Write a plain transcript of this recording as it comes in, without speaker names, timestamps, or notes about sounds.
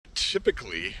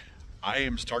typically I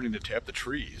am starting to tap the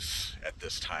trees at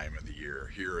this time of the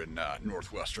year here in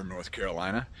northwestern North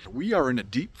Carolina. We are in a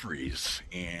deep freeze,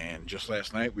 and just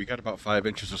last night we got about 5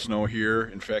 inches of snow here.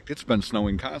 In fact, it's been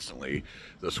snowing constantly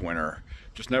this winter,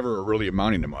 just never really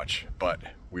amounting to much, but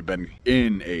we've been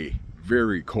in a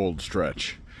very cold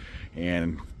stretch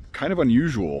and kind of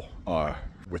unusual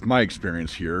with my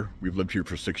experience here. We've lived here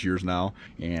for 6 years now,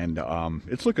 and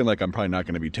it's looking like I'm probably not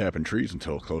going to be tapping trees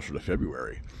until closer to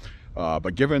February.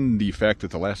 But given the fact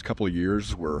that the last couple of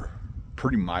years were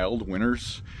pretty mild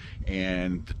winters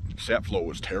and sap flow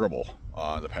was terrible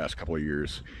the past couple of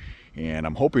years, and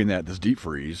I'm hoping that this deep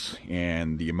freeze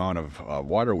and the amount of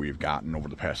water we've gotten over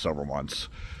the past several months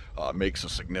makes a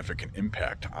significant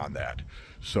impact on that.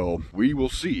 So we will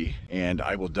see, and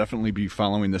I will definitely be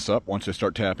following this up once I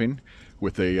start tapping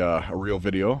with a real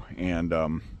video, and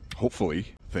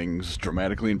hopefully things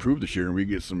dramatically improve this year and we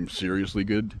get some seriously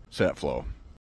good sap flow.